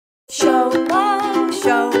Show Moe,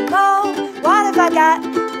 what have I got?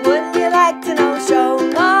 Wouldn't you like to know?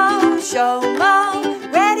 Show Moe,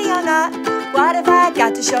 ready or not? What have I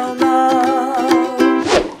got to show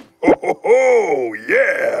Moe? Oh,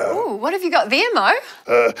 yeah! Ooh, what have you got there, Mo?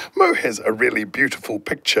 Mo has a really beautiful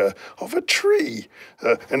picture of a tree,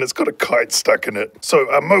 and it's got a kite stuck in it. So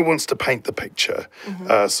Mo wants to paint the picture,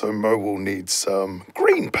 so Mo will need some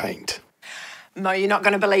green paint. Mo, you're not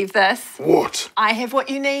going to believe this. What? I have what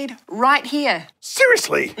you need right here.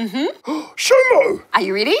 Seriously? Show Mo! Are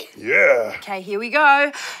you ready? Yeah. Okay, here we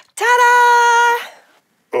go. Ta-da!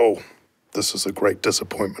 Oh, this is a great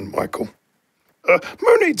disappointment, Michael.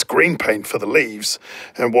 Mo needs green paint for the leaves,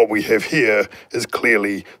 and what we have here is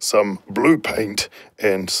clearly some blue paint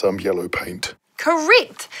and some yellow paint.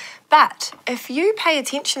 Correct. But if you pay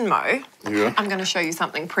attention, Mo, Yeah. I'm going to show you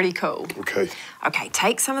something pretty cool. Okay. Okay,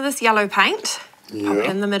 take some of this yellow paint, pop it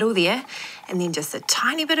in the middle there, and then just a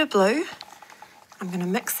tiny bit of blue. I'm going to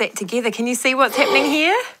mix that together. Can you see what's happening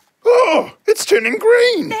here? Oh, it's turning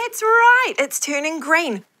green! That's right, it's turning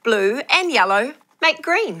green. Blue and yellow make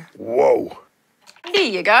green. Whoa. Here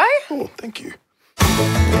you go. Oh, thank you.